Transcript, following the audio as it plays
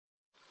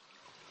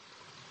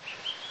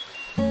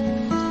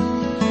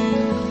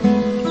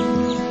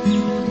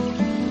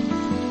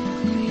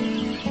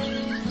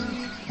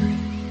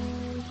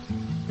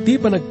Iti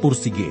pa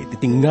nagpursige,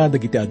 titingga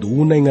dagiti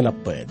adunay nga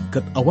laped,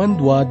 kat awan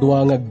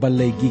dua-dua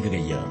ngagbalay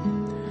gigagayam.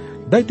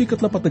 Dahito kat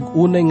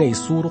napatag-unay nga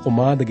isuro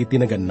kuma dagiti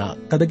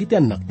naganak, kadagiti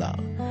anak da.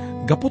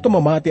 Gapu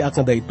tamamati at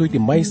nga dahito iti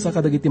maysa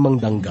kadagiti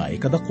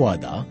mangdanggay,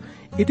 kadakwada,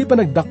 iti pa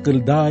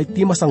nagdakkel da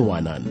iti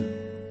masangwanan.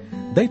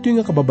 Dahito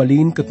nga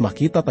kababalin kat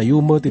makita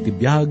tayo mo iti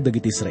biyag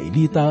dagiti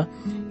Israelita,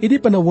 iti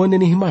panawan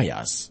ni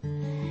Nehemias.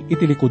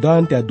 Iti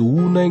likudan ti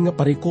adunay nga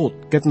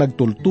parikot, kat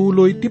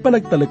nagtultuloy ti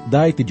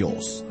panagtalekda iti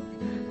Diyos.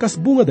 Kas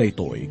bunga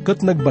daytoy,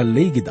 kat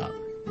nagbalay gida.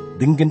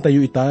 Dinggin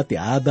tayo ita ti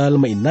adal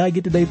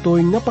mainagi ti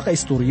daytoy nga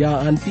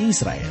pakaistoryaan ti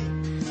Israel.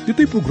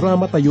 Dito'y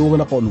programa tayo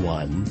nga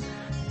nakaunuan,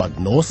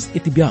 Pagnos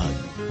iti Biyag.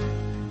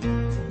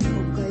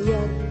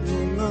 Kaya't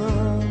mga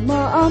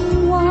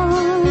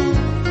maamwan,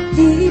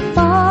 di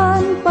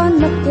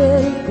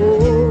panpanakil ko.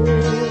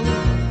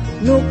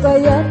 No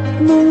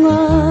kaya't mga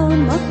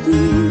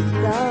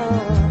makita,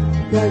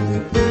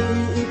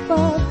 dagito'y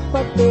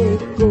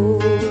ipagpatek ko.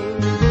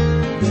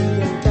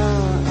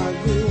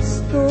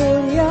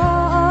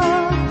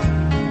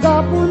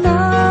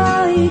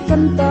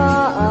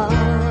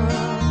 Kantaan,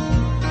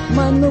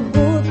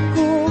 manugot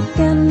ko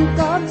ken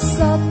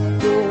kapsat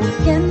ko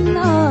ken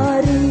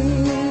nari.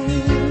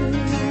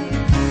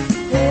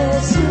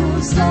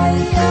 Jesus ay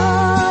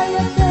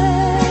ayate,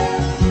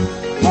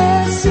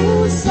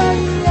 Jesus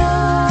ay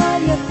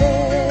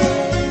ayate,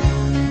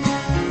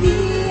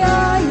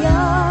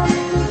 biyayam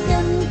ko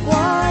ken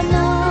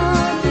kuana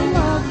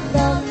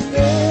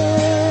dumagdake.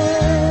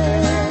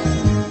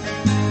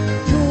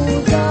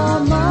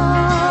 Nudamagen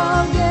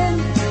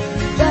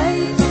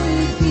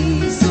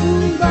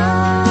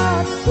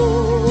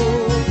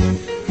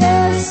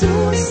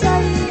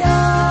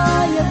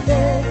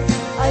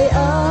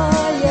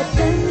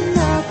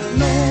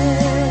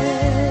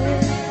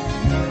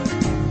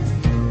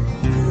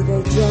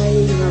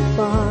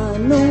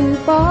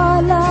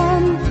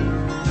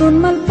tun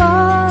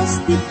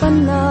malpas ti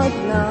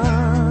panagna,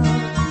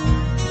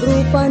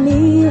 rupa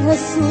ni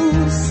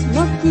Jesus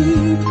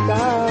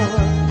makita,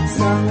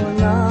 sango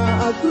na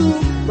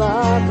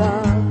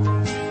agrubaga.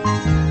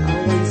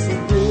 Awan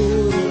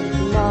siguro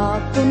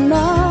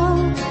makuna,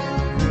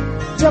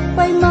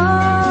 japay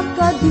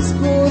makadiskurso,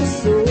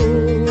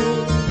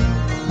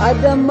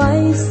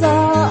 adamay sa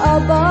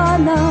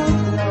abana,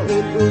 na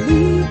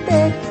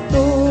ulitek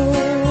to.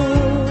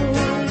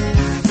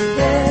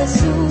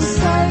 Jesus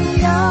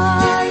ay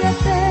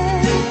ayate,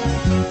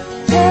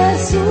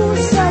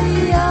 Jesus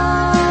ay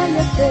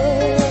ayate,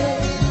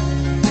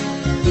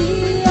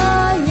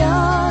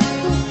 biyaya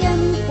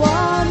tuken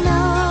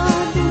kuana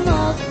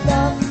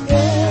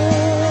dumagdake.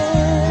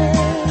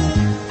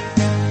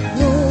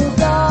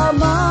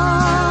 Nudamagen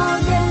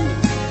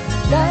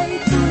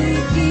daytoy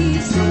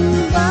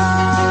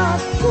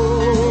isungbat ko.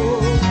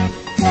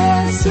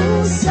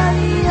 Jesus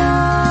ay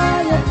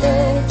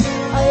ayate,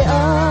 ay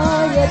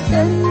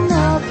ayate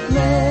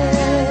nakme.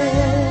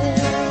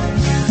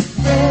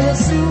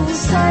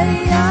 Jesus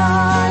ay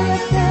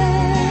ayate,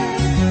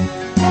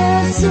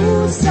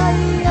 Jesus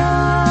ay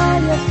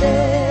ayate,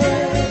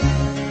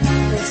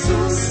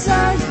 Jesus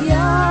ay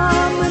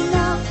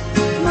yamanak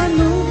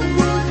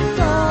manugot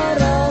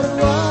kararwan.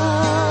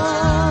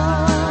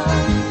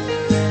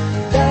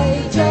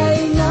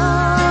 Dayjay nga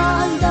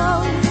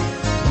daw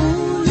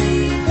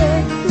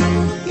ulitek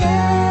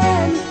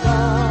tuken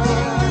ka.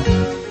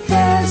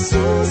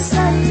 Jesus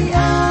ay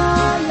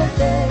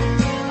ayate,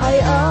 ay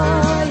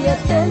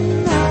ayate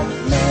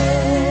nakme.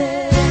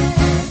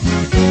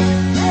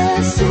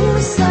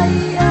 Jesus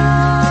ay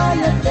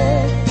ayate,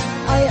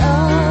 ay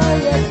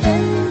ayate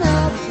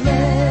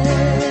nakme.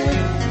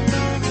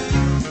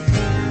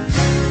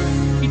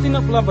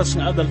 Itinaplabas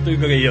nga adal to'y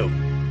gagayaw.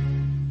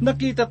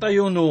 Nakita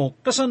tayo no,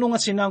 kasano nga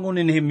sinangon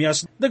ni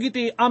Nehemias,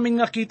 dagiti aming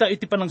nga kita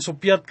iti panang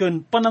supyat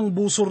ken panang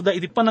busur da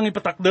iti panang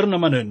ipatakder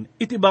namanen,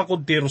 iti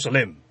bakod ti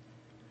Jerusalem.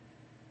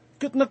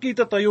 Ket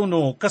nakita tayo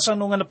no,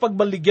 kasano nga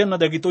napagbaligyan na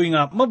dagitoy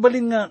nga,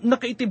 mabalin nga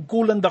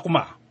nakaitibkulan da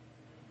kuma.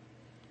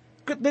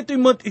 Ket dito'y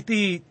mat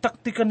iti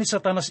taktika ni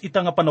Satanas ita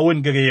nga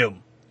panawin gagayam.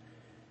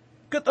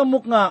 Ket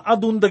amok nga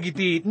adun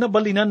dagiti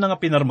nabalinan na nga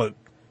pinarmag,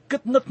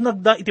 ket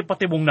natnagda iti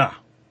patibong na.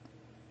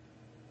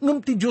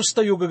 Ngam ti Diyos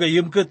tayo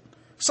gagayam, ket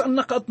saan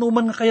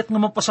nakaatnuman nga kayat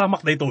nga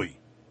mapasamak daytoy.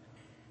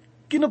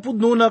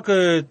 Kinapudno na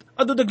ket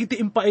adu dagiti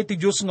impaay ti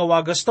Diyos nga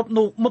wagas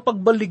tapno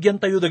mapagbaligyan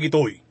tayo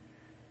dagitoy.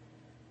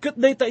 Ket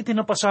dayta iti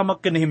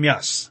napasamak ken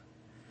Nehemias.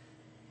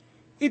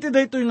 Iti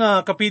daytoy nga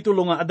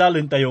kapitulo nga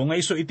adalen tayo nga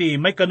isu iti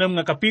may kanam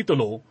nga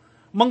kapitulo,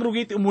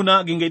 mangrugi iti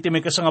umuna aging iti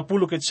may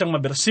kasangapulo ket siyang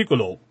nga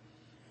bersikulo.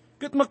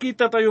 Ket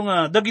makita tayo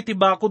nga dagiti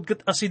bakod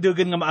ket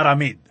asidegen nga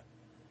maaramid.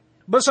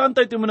 Basaan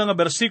tayo iti muna nga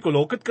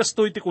bersikulo ket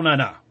kastoy iti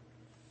kunana.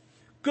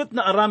 Ket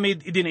na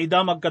aramid idi na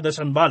idamag kada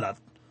sanbalat,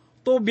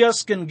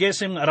 Tobias ken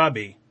Gesem nga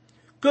arabe,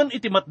 ken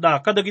iti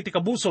matda kadagiti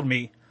kabusor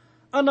mi,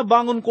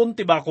 anabangon kon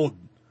ti bakod,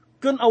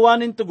 ken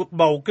awanin ti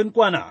gutbaw ken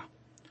kuana.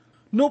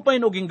 No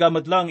pay noging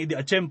gamat lang idi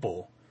a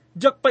tiyempo,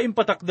 jak pa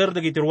impatakder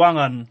dagiti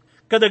ruangan,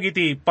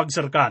 kadagiti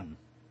pagserkan.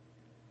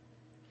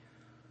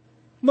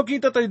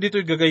 Makita tayo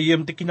dito'y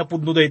gagayem ti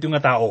kinapudno da ito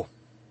nga tao.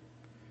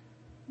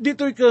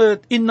 Dito'y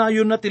kat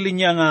inayon na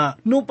tilinya nga,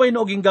 nupay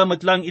no aging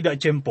gamit lang ida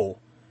tiyempo,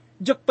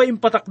 jak pa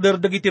impatakder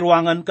dagiti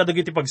ruangan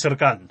kadagiti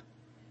pagsarkan.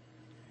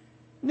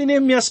 Ni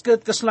Nehemias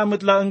kat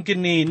kaslamat lang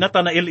kini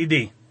Natanael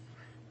idi.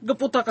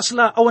 Gaputa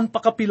kasla awan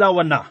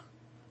pakapilawan na.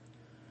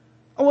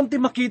 Awan ti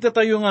makita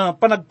tayo nga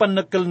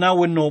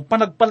panagpanagkalnawan no,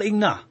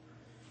 panagpalaing na.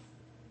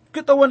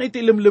 Katawan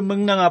iti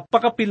limlimang na nga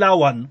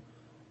pakapilawan,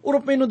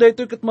 uropay no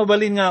daytoy kat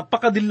mabalin nga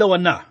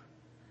pakadilawan na.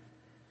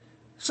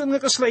 San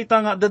nga kasla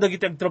ita nga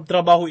dadagiti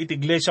agtrab-trabaho iti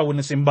iglesia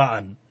wano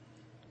simbaan,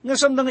 nga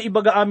sanda nga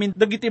ibaga amin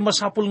dagiti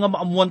masapul nga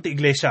maamuan ti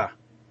iglesia.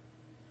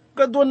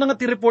 Kaduan na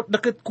nga ti report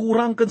daket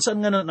kurang kan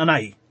saan nga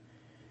nananay.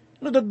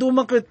 No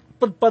daduma ket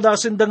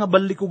padpadasen da nga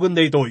balikugan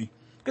daytoy,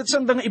 ket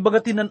sanda nga ibaga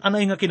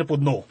tinananay nga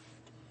kinapudno.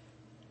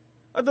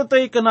 At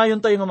datay kanayon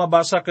tayo nga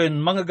mabasa ken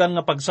mangagan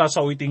nga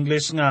pagsasaw iti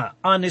Ingles nga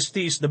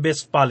honesty is the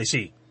best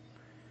policy.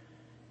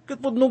 Ket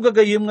pudno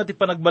gagayem nga ti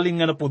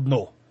panagbalin nga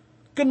napudno,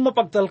 ken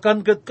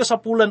mapagtalkan ket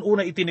kasapulan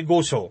una iti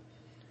negosyo,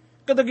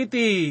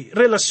 kadagiti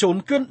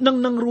relasyon ken nang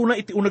nangruna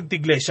iti uneg ti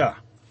iglesia.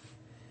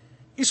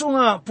 Isu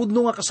nga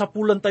pudno nga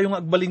kasapulan tayo nga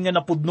agbalin nga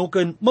napudno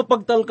ken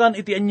mapagtalkan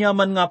iti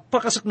anyaman nga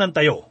pakasaknan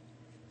tayo.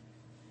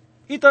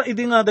 Ita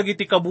idi nga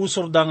dagiti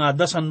kabusor da nga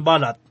dasan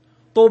balat,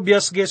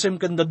 Tobias gesem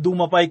ken da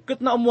dumapay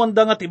ket naamuan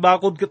da nga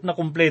tibakod ket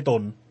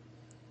nakumpleton.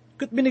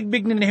 Ket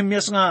binigbig ni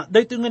Nehemias nga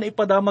daytoy nga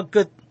naipadamag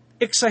ket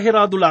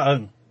eksaherado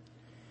laeng.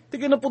 Ti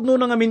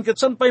kinapudno na ngamin ket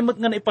san pay met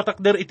nga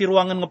naipatakder iti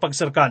ruangan nga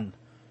pagsarkan.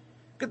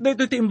 Ket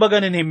daytoy ti imbaga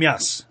ni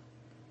Nehemias.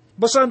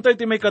 Basahan tayo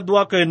ti may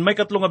kadwa ken may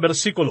katlo nga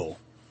bersikulo.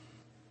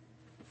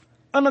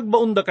 Ang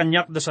nagbaon da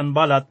kanyak da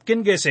sanbalat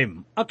ken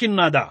gesem akin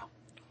nada.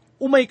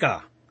 Umay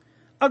ka.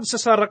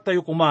 Agsasarak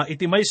tayo kuma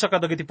iti maysa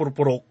kadagiti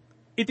purpurok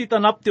iti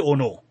tanap ti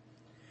ono.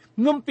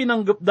 Ngem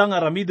pinanggep da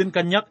nga ramiden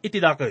kanyak iti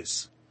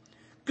dakes.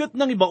 Ket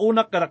nang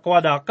ibaunak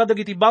kadakwada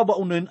kadagiti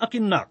babaunen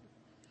akinnak.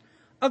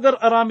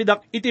 Agar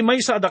aramidak iti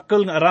maysa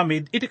adakkel nga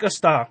aramid iti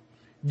kasta,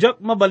 jak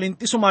mabalin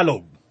ti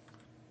sumalog.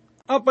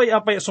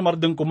 Apay-apay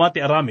sumardeng kumati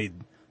aramid,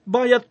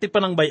 bayat ti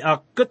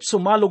panangbayak ket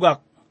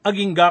sumalugak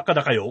agingga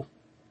kada kayo.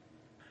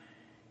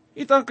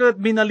 Itaket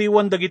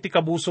binaliwan dagiti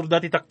kabusor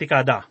dati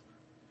taktikada.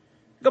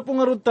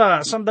 Gapungarod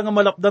ta sanda nga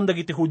malapdan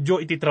dagiti Hudyo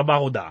iti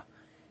trabaho da.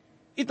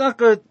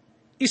 Itaket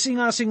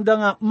isingasing da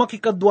nga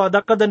makikadwada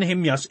kada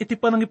Nehemias iti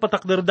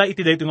panangipatakder da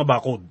iti dayto nga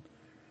bakod.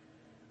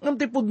 Ngam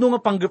ti pudno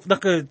nga panggep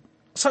da ket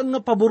saan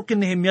nga pabor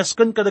ken Nehemias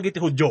ken kadagiti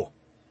Hudyo.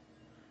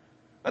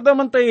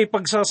 Adaman tay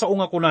pagsasao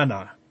nga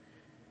kunana,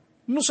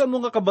 no saan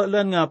mo nga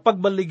kabalan nga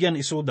pagbaligyan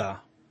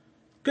isuda,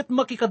 ket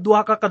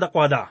makikadwa ka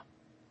kadakwada.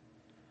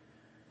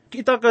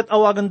 Kita ket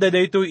awagan da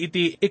dayto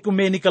iti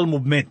ecumenical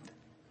movement.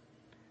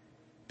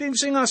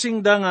 Tinsingasing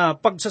da nga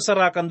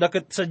pagsasarakan da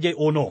ket sadyay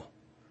ono.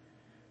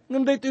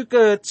 Ngam dayto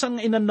ket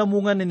sang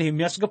inannamungan ni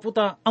Nehemias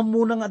gaputa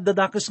amuna nga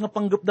dadakes nga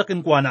panggep da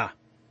kenkwana.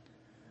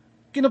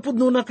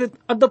 Kinapudno na ket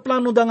adda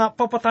plano da nga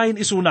papatayin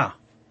isuna.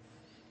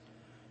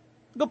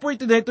 Gapu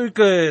iti dayto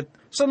ket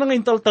sana nga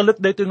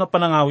intaltalet dayto nga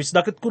panangawis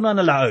daket kuna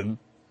na laeng.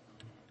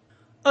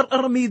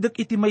 Aramidek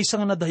iti maysa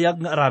nga nadayag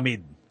nga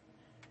aramid.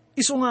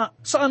 Isu nga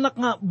sa anak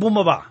nga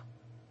bumaba.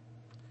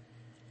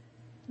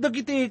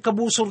 Dagiti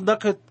kabusor da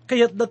ket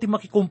kayat dati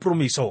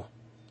makikompromiso.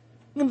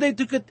 Ngam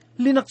dayto ket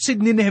linaksid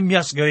ni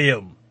Nehemias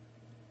gayem.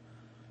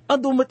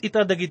 Adumat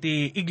ita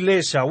dagiti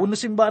iglesia wenno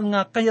simbaan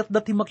nga kayat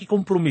dati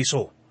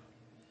makikompromiso.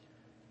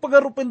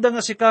 Pagarupen da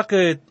nga si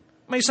kaket,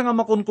 may isa nga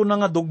makunkuna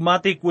nga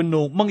dogmatic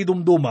wenno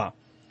mangidumduma,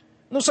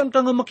 no san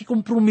ka nga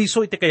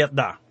makikompromiso iti kayat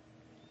da.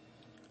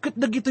 Ket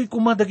dagitoy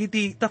kuma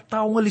dagiti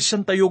tattao nga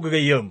lisyan tayo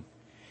gagayem.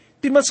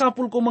 Ti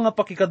masapul ko mga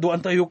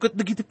pakikaduan tayo ket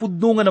dagiti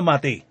pudno nga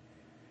namati.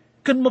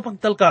 Ken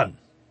mapagtalkan.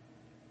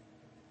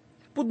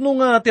 Pudno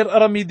nga ter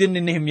aramidin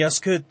ni Nehemias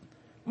ket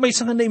may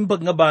isa nga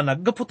naimbag nga banag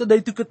gaputa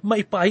daytoy ket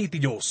maipaay iti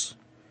Dios.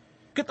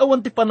 Ket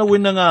awan ti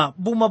panawin na nga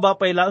bumaba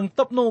pay laeng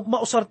tapno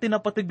mausarti na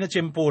patig nga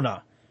tiyempo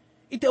na.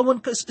 Iti awan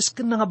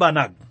ka-isken na nga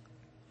banag.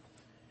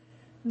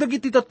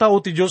 Dagiti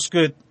tattao ti Dios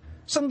ket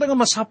sanda nga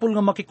masapul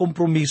nga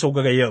makikompromiso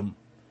gagayem.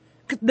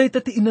 Ket dayta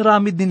ti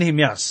inaramid ni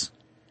Nehemias.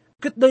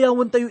 Ket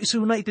dayawan tayo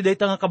isuna iti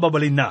dayta nga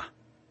kababalin na.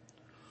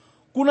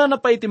 Kuna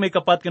na pa iti may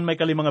kapat ken may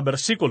kalimang nga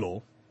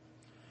bersikulo,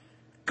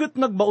 ket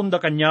nagbaon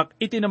da kanyak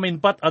iti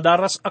namainpat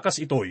adaras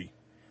akas itoy.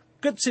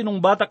 Ket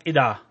sinong batak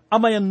ida,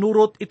 amayan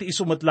nurot iti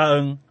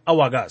isumatlaeng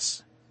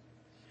awagas.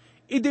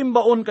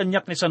 Idimbaon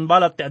kanyak ni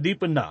Sanbalat ti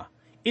adipen na,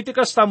 iti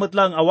kastamat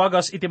lang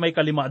awagas iti may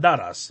kalima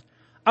adaras,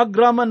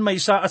 agraman may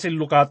sa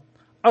asillukat,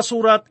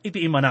 asurat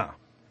iti imana.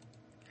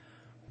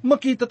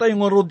 Makita tayo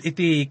nga rod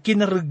iti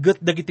kinarget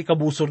dagiti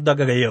kabusor da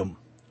gagayem.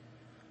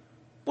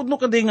 Pudno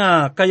ka di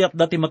nga kayat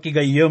dati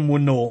makigayem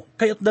muno,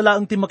 kayat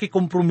dalaang ti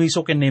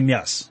makikompromiso ken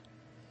Nehemias.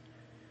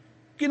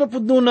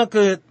 Kinapudno na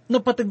ket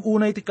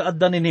napatag-unay ti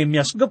kaadda ni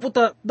Nehemias,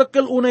 gaputa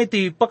dakkel unay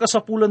ti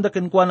pakasapulan da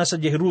kenkwana sa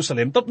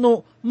Jerusalem,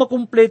 tapno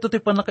makumpleto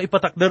ti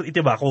panakaipatakder iti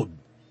bakod.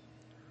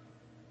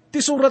 Ti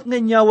surat nga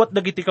nyawat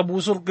dagiti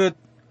kabusor ket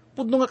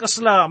pudno nga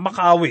kasla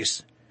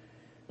makaawis.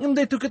 Ngem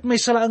daytoy ket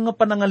may salaang nga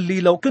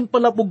panangalilaw ken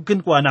palapog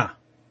kenkwana.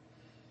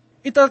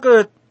 Ita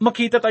ket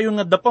makita tayo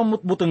nga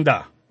dapamutbuteng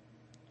da.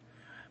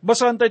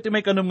 Basahan tayo ti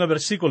may kanum nga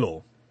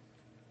bersikulo.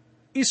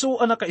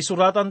 Isu ang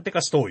nakaisuratan ti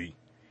kastoy,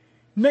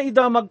 na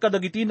idamag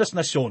kadagitinas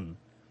nasyon,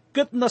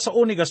 ket nasa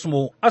onigas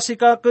mo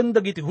asika ken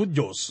dagiti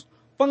Hudyos,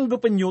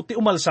 panggapenyo ti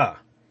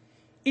umalsa.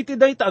 Iti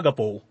day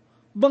taagapo,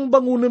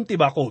 bangbangunem ti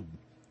bakod,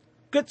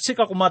 ket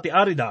sika kumati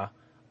arida,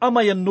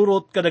 amayan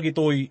nurot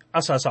kadagitoy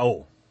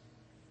asasao.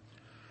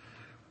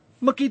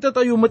 Makita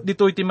tayo met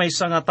ditoy ti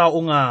maysa nga tao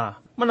nga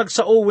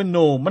managsao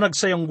wenno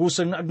managsayang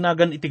guseng nga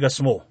agnagan itigas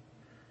mo.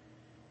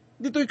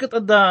 Ditoy ket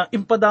adda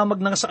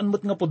impadamag na nga saan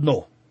met nga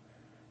pudno.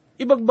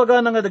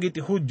 Ibagbaga na nga dagiti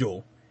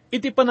Hudyo,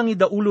 iti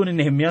panangidaulo ni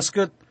Nehemias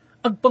ket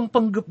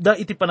agpangpanggupda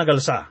iti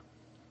panagalsa.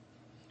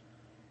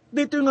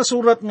 Dito nga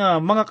surat nga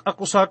mga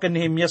akusa ken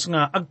Nehemias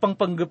nga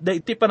agpangpanggupda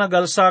iti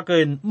panagalsa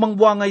ken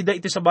mangbuangay da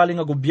iti sabali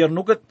nga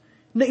gobyerno ket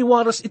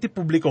naiwaras iti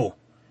publiko.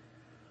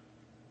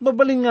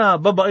 Mabaling nga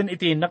babaen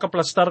iti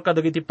nakaplastar ka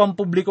dagiti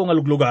pampubliko nga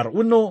luglugar,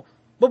 wenno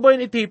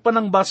babaen iti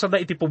panangbasa da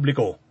iti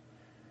publiko.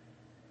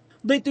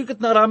 Dito ket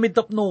naramid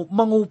tapno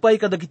mangupay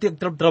ka dagiti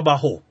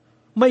agtrabaho,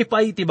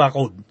 maipay iti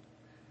bakod.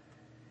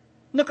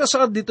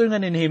 Nakasaad dito nga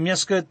ni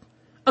Nehemias ket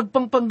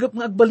agpangpanggap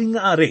nga agbaling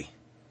nga ari.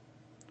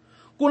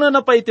 Kuna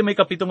na pa iti may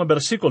kapito nga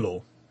bersikulo,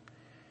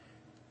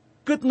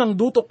 ket nang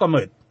dutok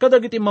kamet,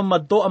 kadagiti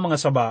mamadto ang mga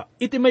saba,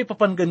 iti may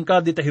papanggan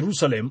ka dita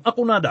Jerusalem,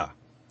 ako nada.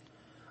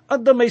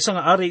 Adda may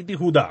nga ari iti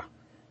Huda,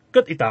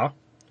 ket ita,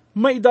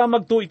 may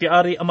damag to iti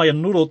ari amayan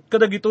nurot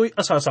kadagitoy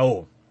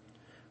asasao.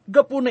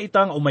 Gapo na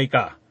ita nga umay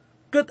ka,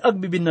 ket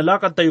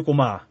agbibinalakad tayo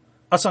kuma,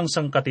 asang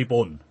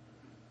katipon.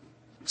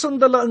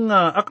 Sandala nga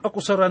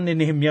akakusaran ni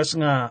Nehemias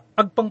nga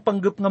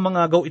agpangpanggap nga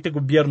mangagaw iti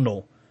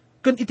gobyerno,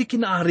 ken iti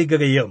kinaari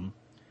gagayam.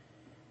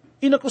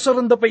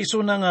 Inakusaran da pa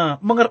iso na nga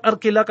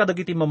mangararkila ka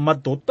dagiti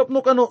mamadto, tapno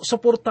kano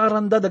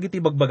suportaran da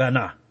dagiti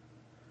bagbagana.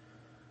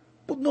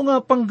 Pudno nga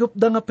panggap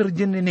da nga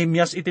perdyan ni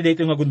Nehemias iti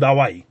dayto nga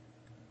gundaway.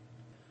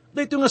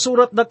 Dayto nga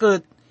surat da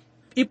ket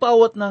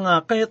ipaawat na nga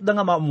kayat da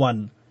nga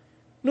maamuan,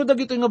 no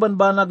dagito nga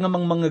banbanag nga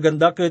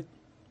mangmangaganda ket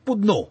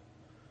pudno.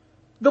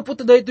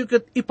 Gapot dayto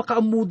ket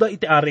ipakaamuda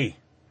iti ari.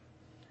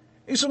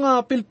 Iso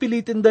nga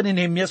pilpilitin da ni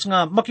Nehemias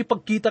nga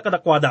makipagkita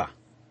kadakwada.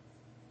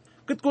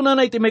 Ket kuna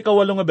na iti may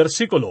kawalo nga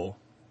bersikulo,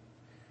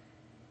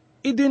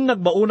 idin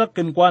nagbaunak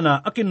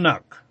kenkwana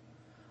akinnak,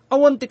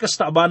 awan ti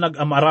kasta abanag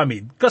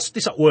amaramid kas ti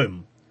sa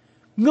uwem,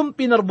 ngem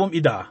pinarbom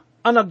ida,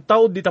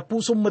 anagtaod di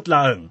tapusom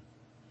metlaeng.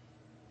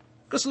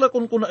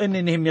 Kaslakon kunaan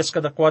ni Nehemias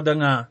kadakwada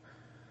nga,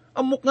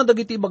 amok nga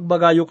dagiti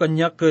bagbagayo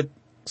kanya ket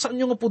saan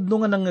nyo nga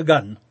pudno nga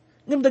nangagan,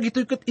 ngem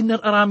dagitoy ket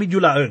inararamid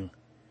yulaeng.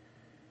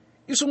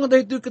 Isu nga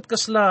dahito ket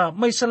kasla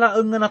may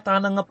salaeng nga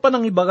natanang nga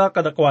panangibaga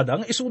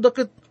kadakwada nga isuda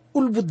ket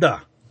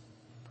ulbudda.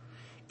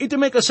 Iti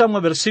may kasam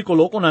nga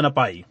bersikulo kuna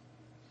napay.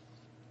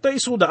 Ta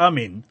isuda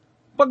amin,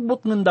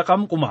 pagbut nganda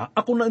kam kuma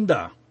ako na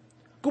enda.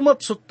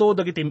 Kumapsot to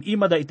dagitim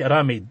imada iti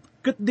aramid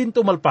ket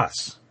dinto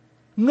malpas.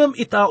 Ngem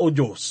ita o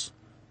Dios,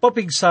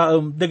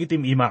 papigsaem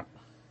dagitim imak.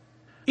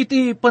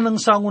 Iti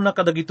panangsango na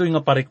kadagitoy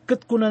nga parik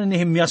ket kuna ni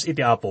Nehemias iti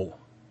Apo.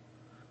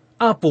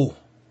 Apo,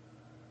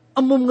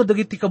 amom nga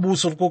dagiti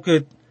kabusor ko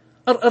ket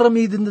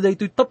araramidin na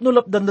daytoy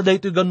tapnolapdan na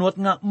daytoy ganuat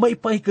nga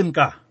maipahiken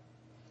ka.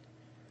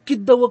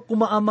 Kiddawag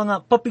kumaama nga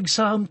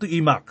papigsaam to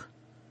imak,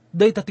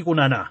 daytati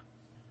kunana.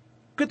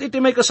 Ket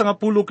iti may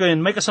kasangapulo ken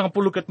may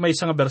kasangapulo ket may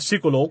sanga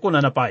bersikulo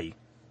kunana pay.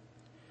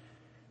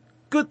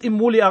 Ket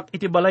imuliak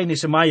iti balay ni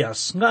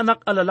Semayas nga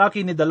anak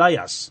alalaki ni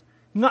Dalayas,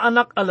 nga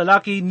anak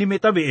alalaki ni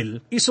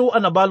Metabiel, iso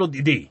anabalod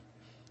idi.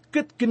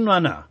 Ket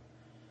kinana,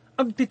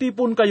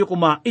 agtitipon kayo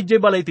kuma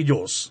ije balay ti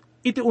Diyos,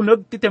 iti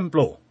uneg ti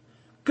templo.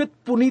 Ket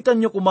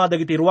punitan nyo kumadag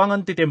iti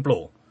ruangan ti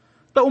templo,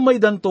 ta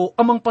umaydan to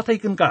amang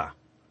patayken ka.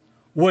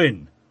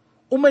 Wen,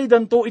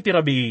 umaydan to iti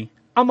rabii,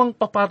 amang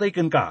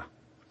papatayken ka.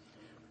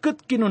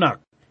 Ket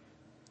kinunak,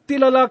 ti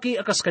lalaki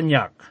akas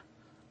kanyak,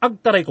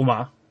 agtaray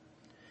kuma.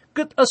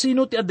 Ket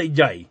asino ti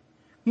addaijay,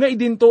 nga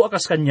idinto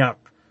akas kanyak,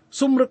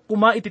 sumrek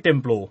kuma iti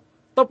templo,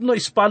 tapno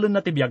ispalen na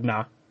ti biyag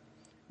na,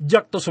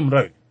 jak to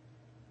sumrek.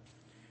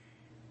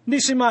 Ni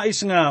si Mais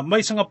nga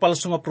may nga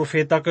palso nga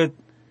profeta ket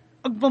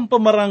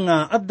agpampamarang nga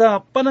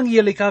adda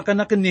panangyalika ka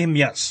na ken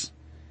Nehemias.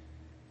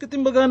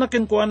 Katimbaga na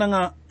kenkwa na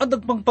nga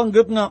adag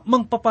pangpanggap nga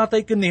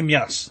mangpapatay ken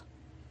Nehemias.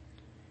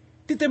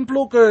 Ti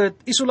templo ket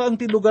isula ang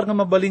ti lugar nga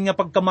mabalin nga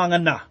pagkamangan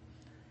na.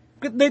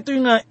 Ket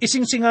daytoy nga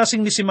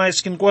isingsingasing ni si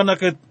Mais kenkwa na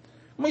ket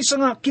may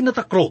nga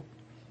kinatakrot.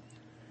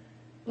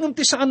 Ngem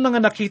ti saan na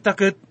nga nakita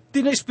ket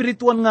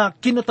tina-espirituan nga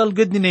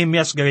kinatalged ni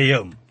Nehemias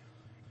gayam.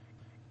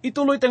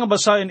 Ituloy tayo nga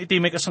basahin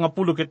iti may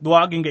kasangapulo ket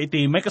duaging ga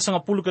iti may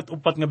kasangapulo ket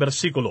upat nga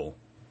bersikulo.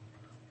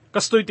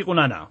 Kastoy ti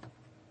kunana,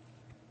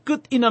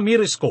 ket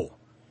inamiris ko,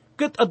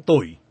 ket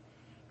adtoy,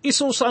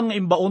 iso saan nga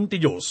imbaon ti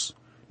Diyos,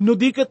 no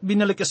di ket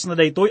binalikas na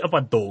daytoy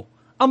apadto,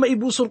 a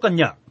maibusor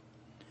kanya.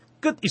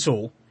 Ket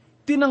iso,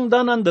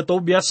 tinangdanan dato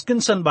bias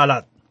ken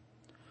sanbalat.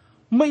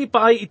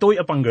 Maipaay itoy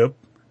apanggep,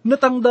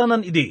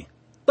 natangdanan idi,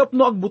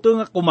 tapno agbuto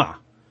nga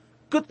kuma,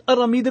 ket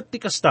aramidek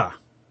ti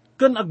kasta,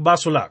 ken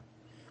agbasolak,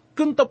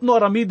 ken tapno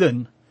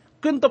aramiden,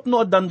 ken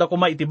tapno addanda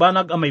kuma iti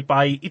banag a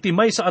maypay iti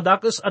may sa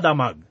adakes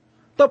adamag,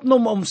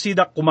 tapno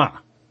maumsidak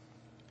kuma.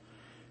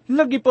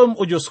 Nagipam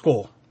o Diyos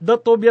ko,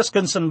 da Tobias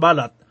kan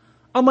Sanbalat,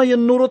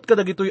 amayan nurot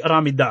kadagitoy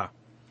aramid da.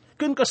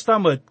 Ken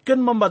kastamet, ken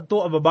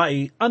mamadto a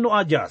babae, ano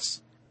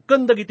adyas,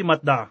 ken dagiti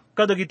matda,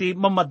 kadagiti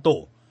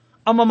mamadto,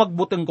 ama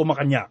magbuteng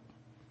kumakanya.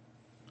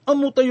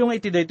 Amo tayo nga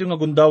iti dayto nga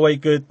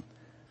gundaway ket,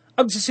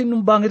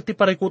 agsisinumbanger ti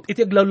parekot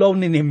iti aglawlaw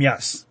ni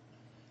Nehemias.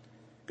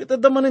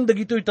 Kitadamanin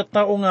dagitoy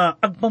tattao nga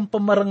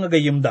agpampamarang nga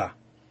gayem da.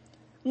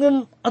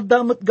 Ngem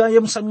addamet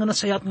gayam saan nga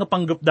nasayat nga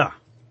panggep da.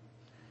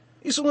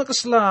 Isu nga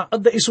kasla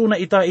adda isu na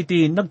ita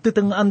iti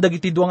nagtitengaan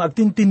dagiti duang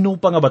agtintino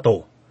pa nga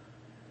bato.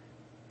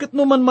 Ket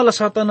no man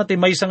malasata na ti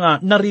maysa nga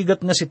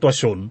narigat nga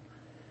sitwasyon,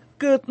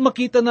 ket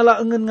makita na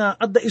laengen nga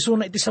adda isu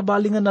na iti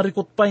sabali nga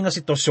narikot pay nga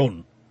sitwasyon.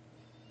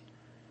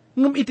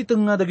 Ngem iti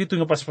tenga dagito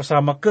nga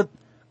paspasama ket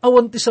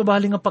awan ti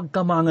sabali nga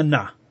pagkamangan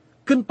na,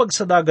 ken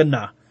pagsadagan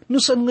na, no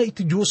saan nga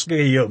iti Diyos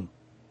gayam.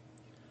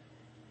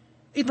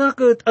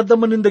 Inaket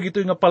adamanin dagito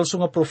nga palso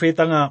nga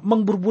profeta nga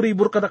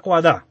mangburburibur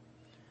kadakwada.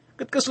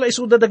 Ket kasla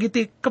isuda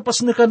dagiti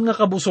kapasnekan nga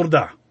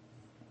kabusorda.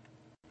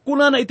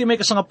 Kuna na iti may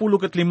kasangapulo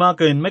ket lima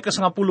ken may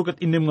kasangapulo ket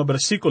inem nga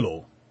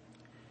bersikulo.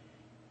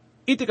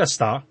 Iti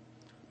kasta,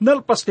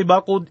 nalpas ti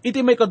bakod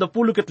iti may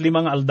kadapulo ket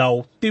lima nga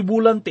aldaw ti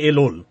bulan ti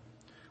Elul.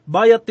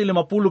 Bayat ti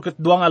 52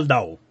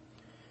 aldaw.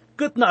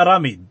 Ket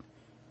naaramid,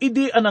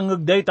 idi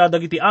anangeg dayta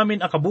dagiti amin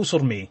a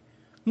kabusormi,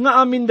 nga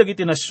amin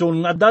dagiti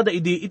nasyon nga dada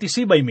idi iti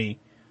sibay mi,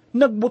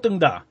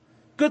 nagbuteng da,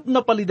 ket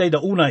napaliday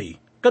da unay,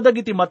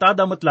 kadagiti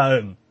matada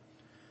matlaeng.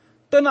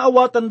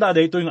 Tanaawatan da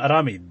dayto yung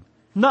aramid,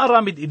 na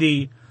aramid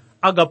idi,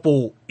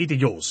 agapo iti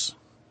Diyos.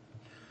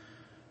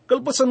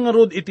 Kalpasan nga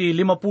rod iti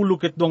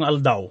 50 ket 2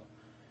 aldaw.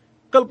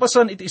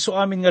 Kalpasan iti iso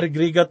amin nga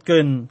rigrigat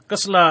ken,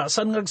 kasla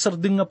saan nga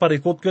agsarding nga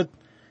parikot ket,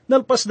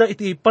 nalpas da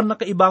iti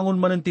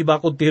panakaibangon manen ti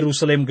bakod ti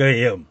Jerusalem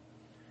gayem.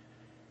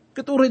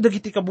 Ket uray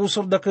dagiti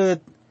kabusor da ket,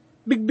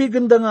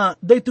 bigbigan da nga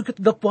dayto ket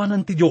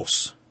gapuanan ti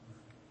Diyos.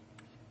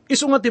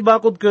 Isu nga ti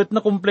bakod ket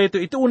na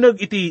kumpleto iti uneg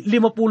iti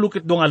 50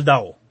 ket 2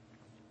 aldaw.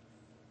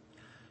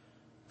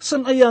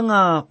 San aya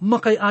nga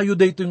makayayo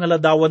dayto nga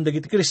ladawan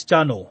dagiti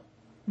Kristiyano,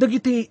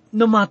 dagiti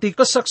namati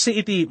kasaksi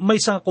iti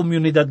maysa nga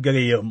komunidad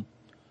gayem.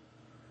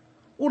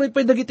 Uray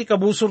pay dagiti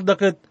kabusor da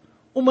ket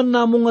uman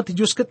namo nga ti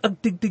Diyos ket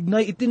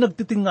agtigtignay iti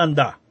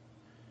nagtitinganda.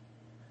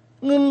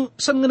 Ngem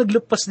san nga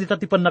naglepas dita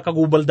ti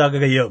pannakagubal da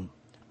gayem.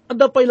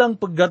 Adda pay lang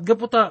paggat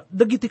gaputa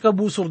dagiti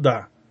kabusor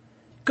da,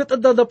 ket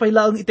adda pay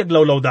lang iti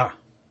aglawlaw da.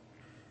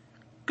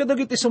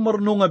 Kadagiti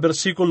sumarno nga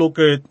bersikulo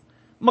ket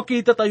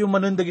makita tayo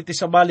manen dagiti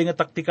sabali nga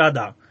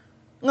taktikada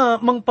nga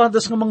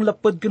mangpadas nga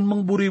manglapad ken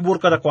mangburibor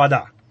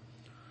kadakwada.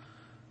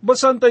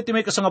 Basan tayo ti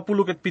may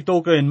kasangapulo ket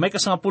 7 ken may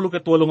kasangapulo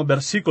ket 8 nga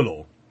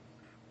bersikulo.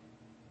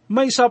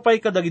 May sapay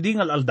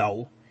kadagidingal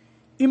aldaw,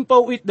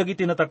 impawit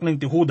dagiti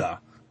natakneng ti Huda,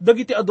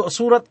 dagiti adu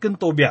asurat ken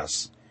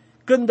Tobias,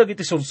 ken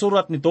dagiti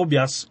sursurat ni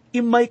Tobias,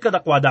 imay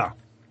kadakwada.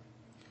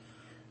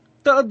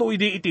 Taado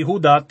idi iti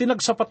Huda,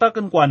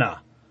 tinagsapataken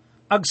kuana,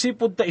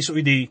 agsipod ta isu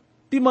idi,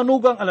 ti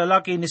manugang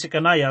alalaki ni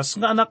Sekanayas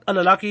nga anak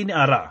alalaki ni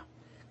Ara,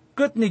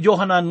 ket ni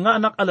Johanan nga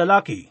anak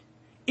alalaki,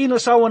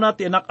 inasawa na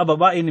ti anak a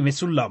babae ni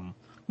Mesullam,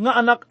 nga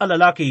anak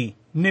alalaki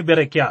ni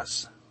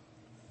Berekias.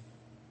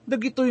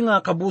 Dagitoy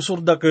nga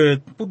kabusor da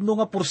ket pudno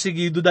nga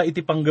porsigido da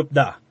iti panggep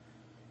da.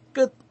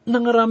 Ket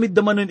nangaramid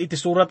da manen iti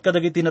surat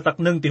kadagiti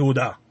natakneng ti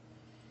Huda.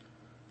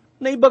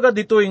 Naibaga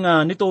ditoy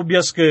nga ni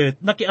Tobias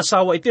ket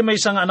nakiasawa iti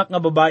maysa nga anak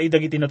nga babae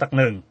dagiti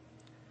natakneng.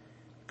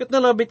 Ket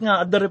nalabit nga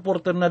adda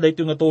reporter na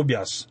daytoy nga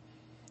Tobias.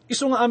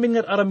 Isu nga amin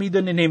nga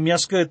aramidan ni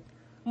Nehemias ket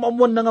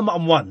maamuan na nga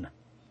maamuan.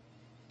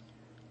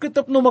 Ket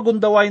tapno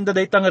magundawayan da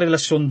dayta nga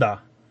relasyon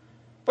da.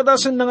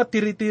 Padasen na nga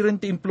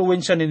tiritiren ti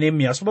impluwensya ni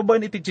Nehemias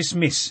babaen iti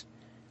chismis.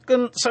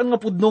 Ken saan nga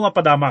pudno nga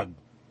padamag.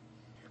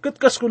 Ket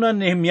kaskunan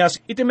ni Nehemias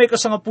iti may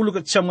kasangapulo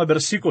ket 9 nga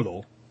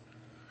bersikulo,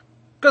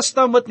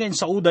 kastamat nga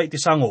insauda iti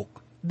sangok,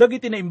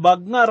 dagiti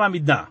naimbag nga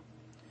aramid na.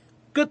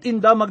 Ket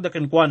indamag da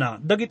kenkwana,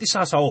 dagiti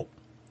sasaok.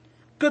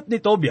 Ket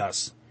ni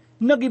Tobias,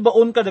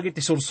 nagibaon ka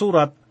dagiti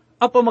sursurat,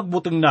 apa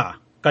magbuteng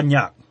na,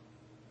 kanyak.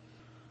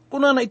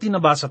 Kuna na iti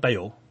nabasa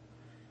tayo,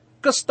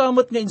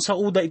 kastamat nga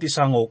insauda iti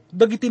sangok,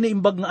 dagiti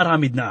naimbag nga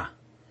aramid na.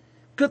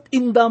 Ket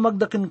indamag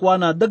da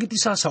kenkwana, dagiti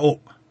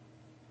sasaok.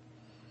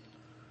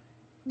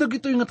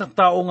 Dagitoy nga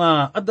tattao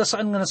nga adda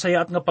saan nga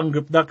nasayaat nga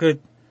panggepda ket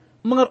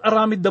mga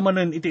aramid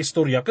damanen iti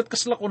istorya ket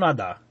kasla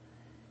kunada.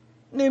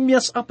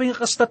 Nehemias apay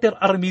nga kastater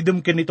aramidem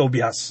ken ni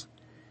Tobias.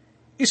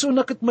 Isu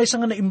na ket maysa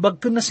nga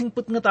naimbag ken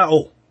nasingpet nga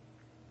tao.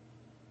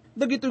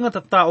 Dagitoy nga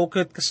tattao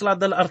ket kasla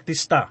dala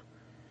artista.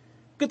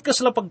 Ket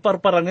kasla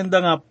pagparparangen da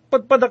nga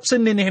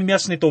pagpadaksen ni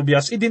Nehemias ni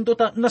Tobias idinto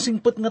ta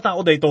nasingpet nga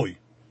tao daytoy.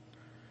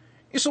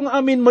 Isu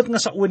nga amin met nga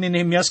sauen ni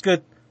Nehemias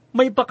ket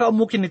may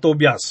pakaamukin ni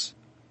Tobias.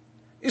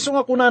 Isu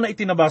nga kuna na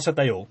itinabasa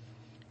tayo,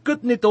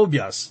 ket ni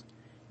Tobias,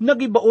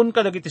 nagibaon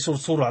ka dagiti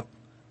sursurat,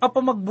 apa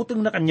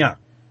magbuteng na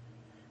kanya.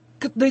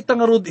 Ket day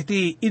tangarod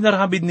iti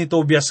inarhabid ni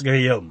Tobias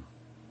gayam.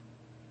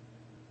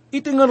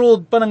 Iti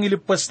ngarod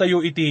panangilipas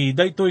tayo iti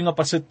daytoy nga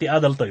paset ti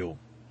adal tayo.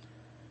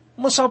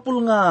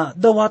 Masapul nga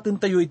dawaten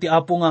tayo iti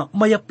apo nga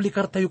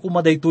mayaplikar tayo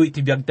kumadaytoy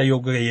iti biag tayo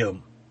gayam.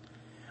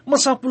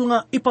 Masapul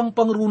nga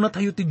ipangpangruna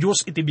tayo ti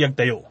Diyos iti biyag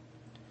tayo.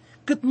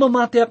 Ket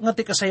mamatiak nga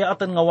ti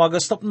kasayaatan nga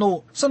wagas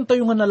tapno, san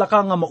tayo nga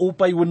nalaka nga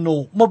maupay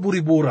wenno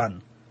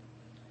maburiburan.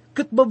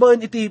 Ket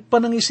babaen iti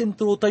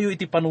panangisentro tayo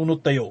iti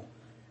panunot tayo.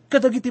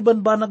 Kadagiti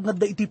banbanag nga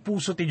da iti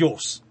puso ti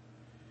Diyos.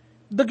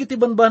 Dagiti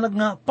banbanag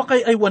nga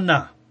pakayaywan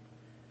na.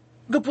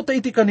 Gaputa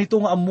iti kanito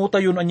nga ammo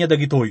tayo anya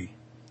dagitoy.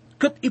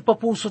 Ket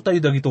ipapuso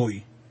tayo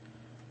dagitoy.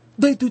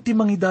 Dahito iti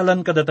mangidalan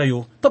kada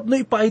tayo, tapno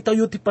ipaay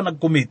tayo ti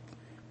panagkumit.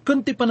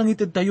 Ken ti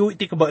panangitid tayo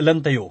iti kabailan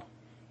tayo.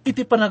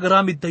 Iti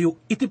panagaramid tayo,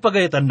 iti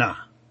pagayatan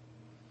na.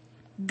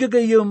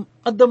 Gagayem,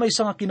 adda may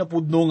nga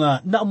kinapudno nga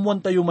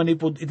naamuan tayo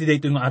manipod iti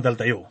dayto nga adal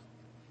tayo.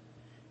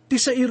 Ti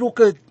sa iro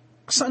ket,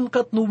 saan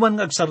kat numan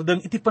nga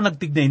agsardeng iti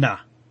panagtignay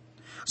na.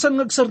 Saan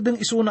nga agsardeng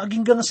isuna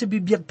aging nga si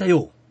bibiyag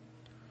tayo.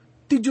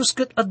 Ti Diyos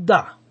ket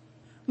adda,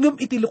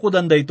 ngem iti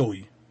lukodan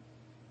daytoy.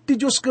 Ti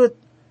Diyos ket,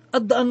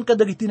 addaan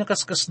kadag iti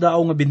nakaskas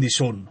daaw nga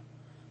bendisyon.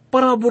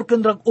 Parabor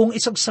ken rag-ong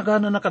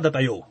isagsagana na kada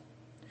tayo.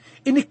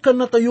 Inikkan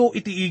na tayo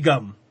iti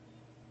igam.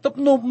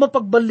 Tapno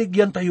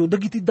mapagbaligyan tayo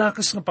dagiti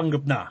dakas nga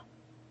panggap na.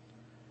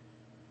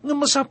 Nga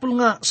masapul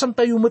nga san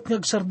tayo met nga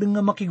agsardeng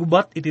nga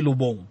makigubat iti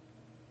lubong.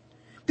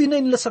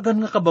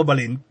 Tinainlasagan nga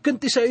kababalin ken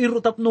ti sa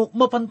iro tapno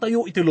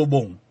mapantayo iti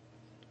lubong.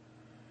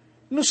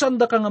 No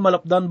sanda ka nga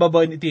malapdan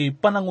babaen iti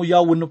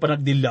pananguyawon no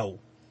panagdillaw.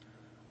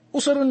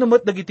 Usaron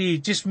namat dagiti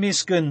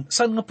chismis ken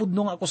san nga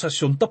pudno nga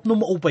akusasyon tapno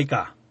maupay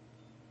ka.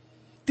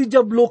 Ti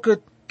diablo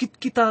ket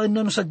kitkitaan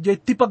na no sadyay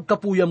ti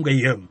pagkapuyam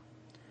gayem.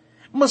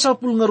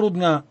 Masapul nga rod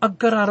nga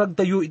agkararag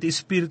tayo iti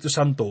Espiritu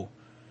Santo.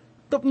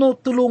 Tapno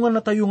tulungan na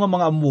tayo nga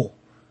mga ammo.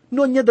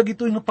 Noon niya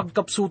dagitoy nga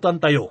pagkapsutan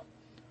tayo.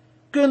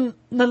 Ken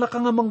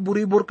nalaka nga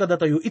mangburibor kada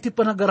tayo iti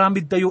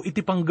panagaramid tayo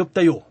iti panggap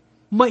tayo.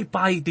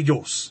 Maipaay iti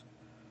Diyos.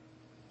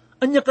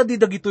 Anya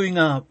kadi dagitoy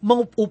nga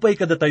mangupupay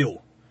kada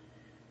tayo.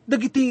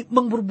 Dagiti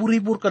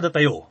mangburburibor kada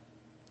tayo.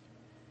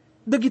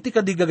 Dagiti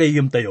kadi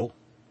gagayem tayo.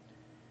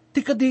 Ti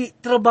kadi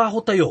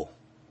trabaho tayo.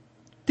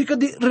 Ti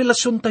kadi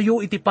relasyon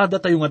tayo iti pada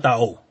tayo nga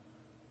tao.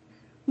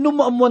 No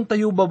maamuan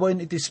tayo babaen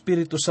iti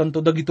Espiritu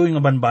Santo dagitoy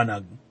nga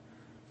banbanag.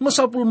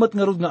 Masapul met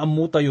nga rod nga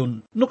ammo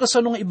tayon no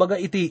kasano nga ibaga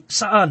iti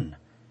saan.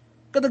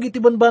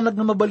 Kadagiti banbanag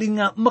nga mabalin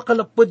nga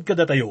makalapod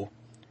kada tayo.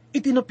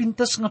 Iti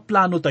napintas nga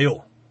plano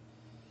tayo.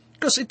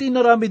 Kas iti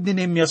naramid ni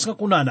Nehemias nga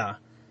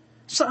kunana,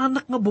 sa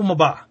anak nga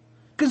bumaba,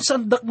 ken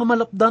sandak nga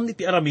malapdan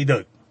iti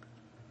aramidag.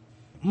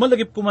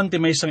 Malagip kuman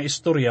ti may nga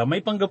istorya, may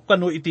panggap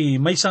kano iti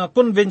may nga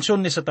konvensyon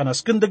ni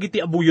Satanas ken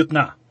dagiti abuyot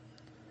na.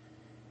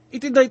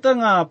 Iti dayta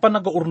nga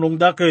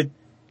panagaurnong daket,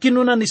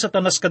 kinuna ni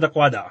Satanas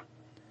kadakwada.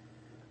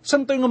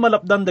 Santoy nga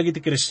malapdan dagiti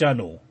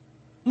Kristiyano,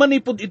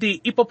 manipod iti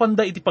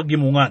ipapanda iti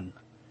paggimungan.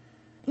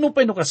 No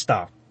pa'y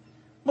kasta,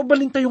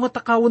 mabalin tayo nga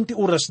takawon ti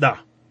oras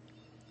da.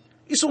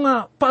 Isu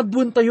nga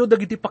paadwan tayo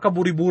dagiti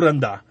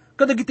pakaburiburan da,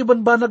 kadagiti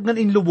banbanag nga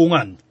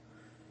inlubungan.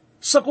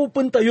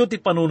 Sakupen tayo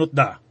ti panunot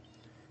da.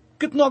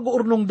 Kitno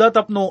agaurnong da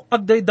tapno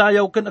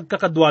agdaydayaw ken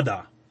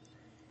agkakadwada.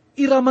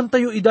 Iraman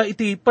tayo ida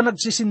iti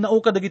panagsisinao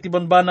kadagiti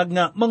banbanag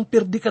nga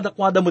mangpirdi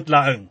kadakwada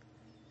metlaeng.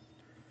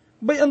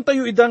 Bayan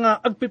tayo ida nga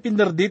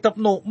agpipinderdi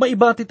tapno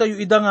maibati tayo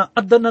ida nga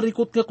adda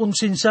narikot nga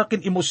konsensya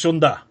ken emosyon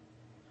da.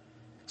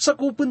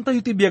 Sakupen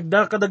tayo ti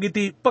biagda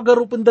kadagiti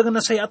pagarupen da nga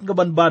nasayat nga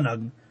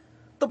banbanag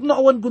tapno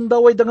awan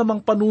gundaway da nga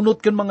mangpanunot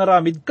ken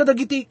mangaramid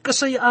kadagiti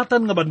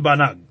kasayaatan nga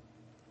banbanag.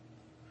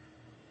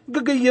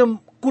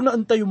 Gagayam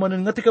kunaan tayo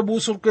manen nga ti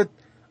kabusor ket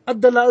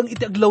adda laeng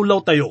iti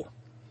aglawlaw tayo.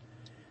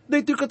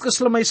 Daytoy kat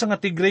kaslamay sa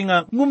nga tigre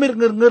nga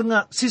ngumirnger nga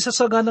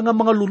sisasagana nga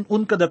mga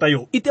lunon kada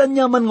tayo, iti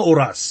anyaman nga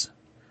oras.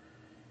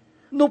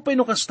 No pa'y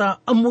no kasta,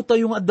 ammo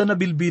tayo nga adda na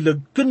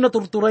bilbilag, ken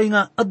naturturay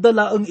nga adda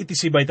laeng iti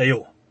sibay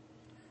tayo.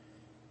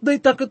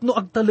 Daytaket no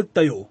agtalag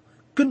tayo,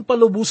 ken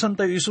palubusan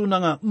tayo iso na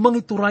nga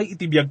mangituray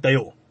iti biyag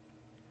tayo.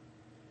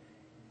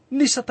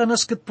 Ni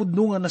Satanas ket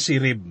pudno nga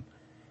nasirib,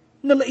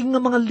 nalaing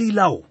nga mga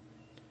lilaw,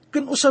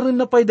 ken usarin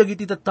na pa'y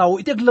dagiti tattao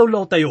iti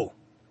aglawlaw tayo.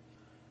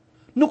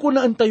 No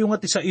kunaan tayo nga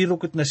ti sa iro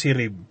ket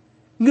nasirib,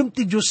 ngem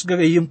ti Diyos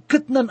gagayem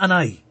ket nan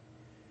anay.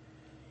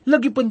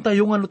 Lagi pan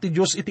tayo nga no ti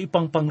Diyos iti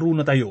ipangpangru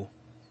na tayo.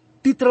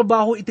 Ti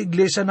trabaho iti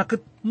iglesia na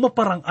ket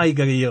maparangay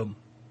gagayem.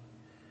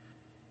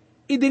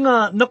 Idi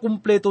nga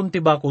nakumpleton ti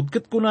bakod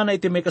ket kunana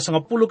iti may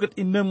kasangapulo ket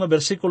innem nga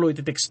bersikulo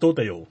iti teksto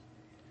tayo.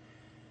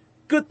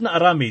 Ket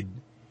naaramid,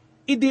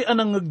 idi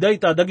anang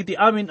ngagdayta dagiti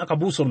amin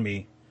akabusor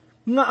mi,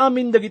 nga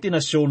amin dagiti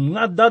nasyon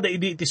nga adda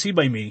idi iti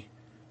sibay mi,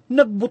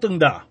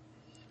 nagbuteng da.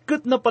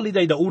 Ket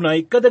napaliday da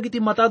unay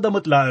kadagiti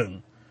matadamet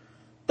laeng.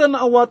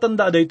 Tanaawatan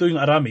da daytoy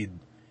nga aramid.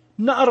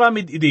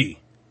 Naaramid idi,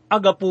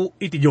 agapu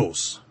iti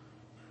Dios.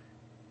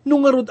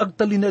 Nung arod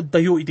agtalinad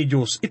tayo iti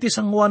Dios, iti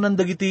sangwanan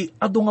dagiti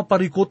adu nga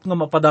parikot nga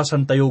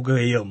mapadasan tayo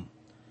gayem.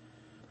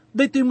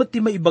 Daytoy met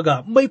ti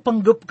maibaga, may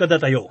panggep kada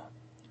tayo.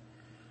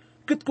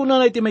 Ket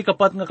kunana iti may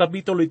kapat nga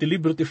kapitulo iti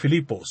libro ti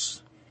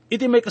Filipos,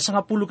 iti may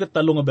kasangapulo ket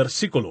talo nga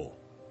bersikulo.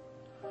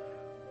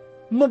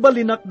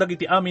 Mabalinak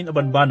dagiti amin a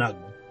banbanag,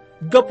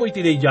 gapo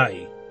iti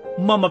dayjay,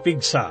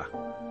 mamapigsa,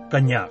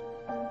 kanyak.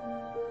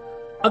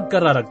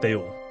 Agkararag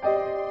tayo.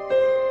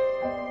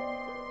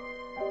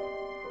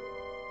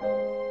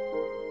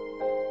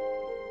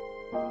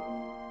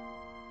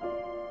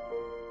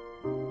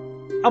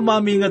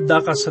 Amami nga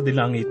dakas sa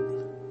dilangit.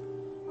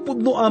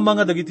 Pudno ama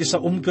nga dagiti sa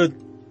umket,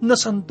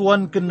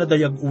 nasantuan ken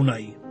nadayag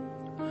unay.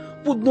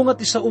 Pudno nga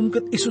ti sa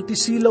umket isu ti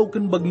silaw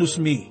ken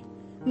bagnusmi,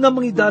 nga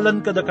mangidalan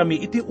kada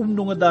kami iti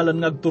umno nga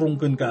dalan nga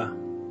agturongken ka.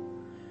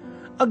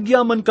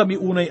 Agyaman kami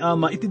unay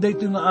ama iti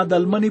daytoy nga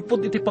adal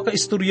manipod iti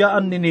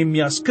pakaistoryaan ni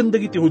Nehemias ken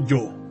dagiti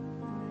Hudyo.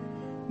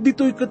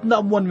 Ditoy ket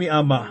naamuan mi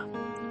ama,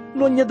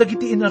 noon niya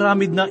dagiti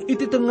inaramid na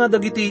iti nga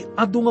dagiti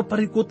adu nga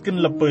parikot ken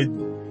laped,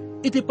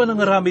 iti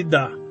panangaramid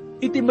da,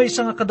 iti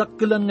maysa nga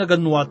kadakkelan nga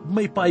ganwat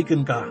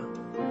maipaiken ka.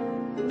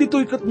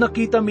 Ditoy ket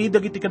nakita mi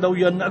dagiti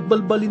kadawyan nga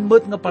agbalbalin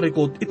met nga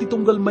parikot iti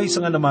tunggal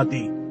maysa nga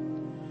namati.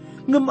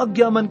 Ngem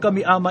agyaman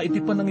kami ama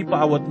iti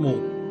panangipaawat mo,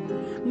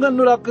 nga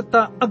nula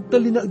kita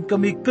agtalinaag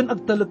kami ken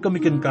agtalag kami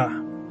ken ka.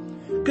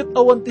 Ket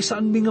awan ti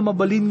saan mi nga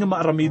mabalin nga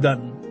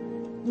maaramidan,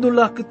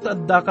 nula kita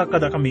adda ka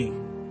kada kami.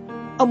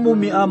 Ammo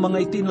mi ama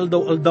nga iti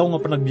inaldaw-aldaw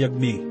nga panagbiag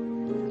mi,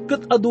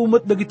 ket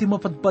adumet dagiti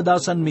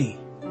mapadpadasan mi,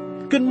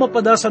 ken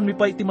mapadasan mi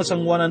pa iti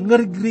masangwanan nga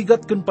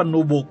rigrigat ken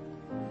panubok.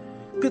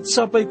 Ket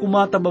sapay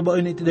kumata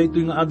babaen iti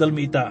daytoy nga adal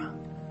mi ita,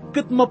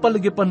 ket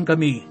mapaligipan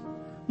kami,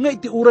 nga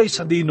iti uray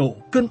sa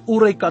dino, ken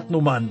uray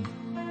kaatnuman.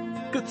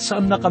 Ket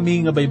saan na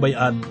kami nga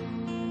baybayan,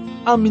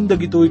 amin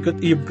dagitoy ket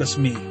iibkas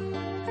mi,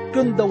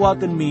 ken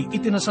dawaten mi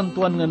iti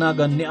nasantuan nga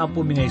nagan ni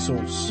Apo mi nga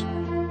Hesus.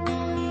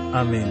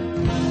 Amen.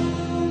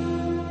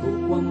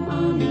 Kukwang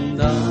amin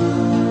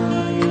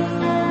daya,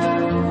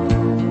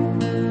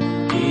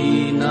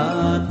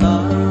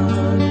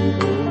 inatan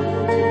ko,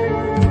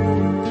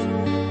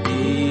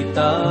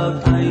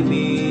 itag ay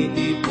mi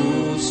di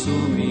puso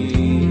mi,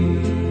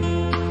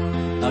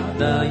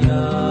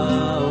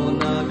 agdayaw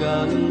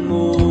nagan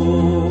mo.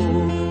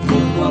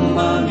 Kukwang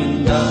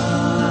amin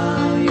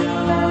daya,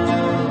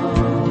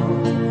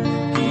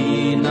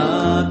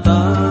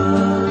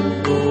 inatan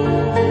ko,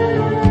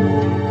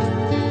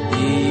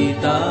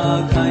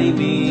 itag ay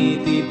mi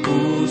di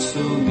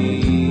puso mi,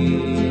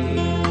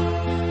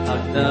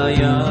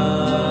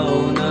 agdayaw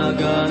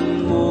nagan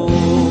mo.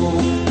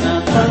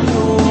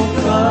 Natanong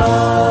ka,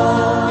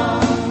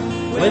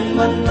 when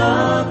man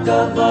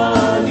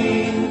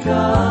nakabalin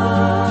ka,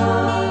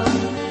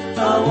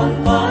 awan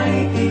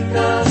pa'y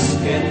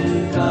tikasken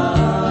ka,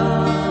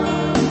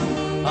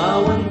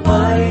 awan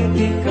pa'y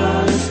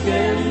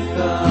tikasken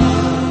ka.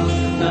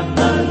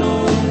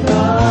 Natanong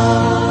ka,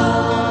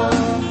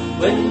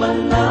 when man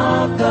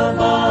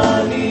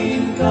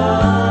nakabalin ka,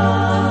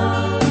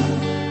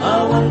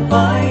 awan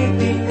pa'y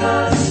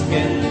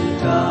tikasken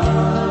ka,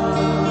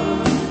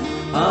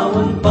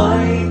 awan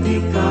pa'y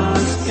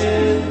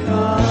tikasken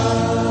ka.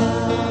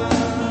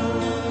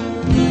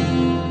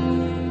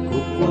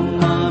 Kukwang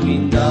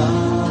amin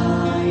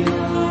daya,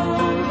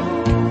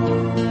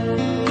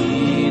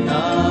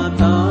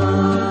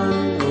 inatan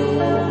ko,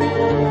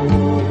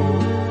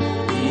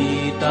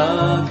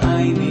 itag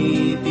ay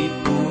mi di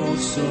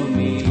puso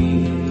mi,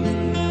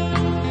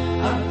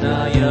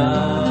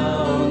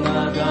 agdayaw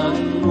nagan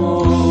mo.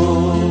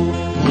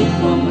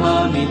 Kukwang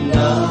amin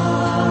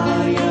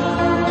daya,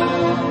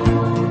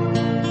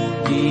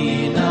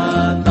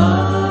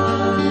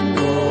 inatan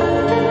ko,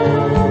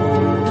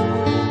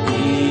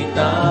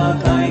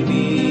 itag ay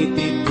mi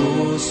di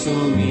puso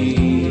mi,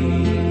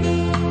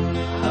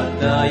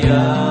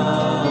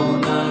 agdayaw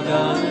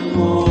nagan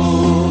mo.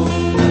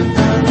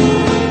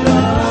 Nagtanong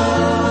ka,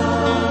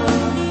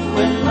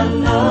 when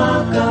man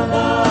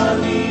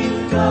nakabalin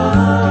ka,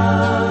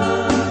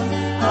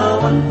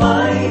 awan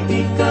pa'y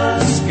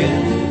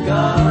tikasken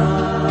ka,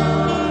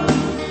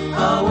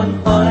 awan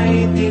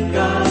pa'y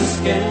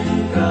tikasken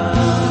ka.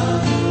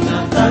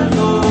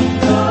 Natanong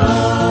ka,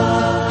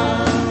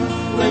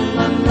 when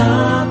man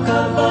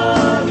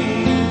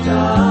nakabalin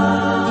ka,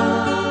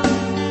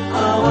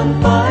 awan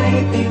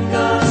pa'y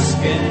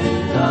tikasken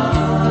ka,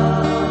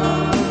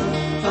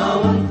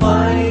 awan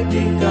pa'y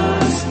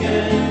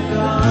tikasken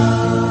ka,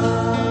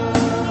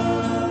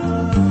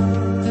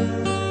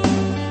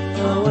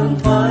 awan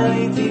pa'y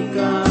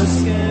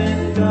tikasken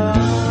ka.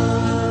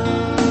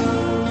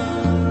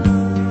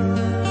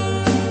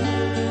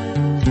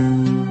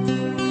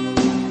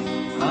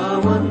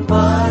 Awan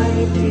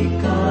pa'y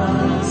tikasken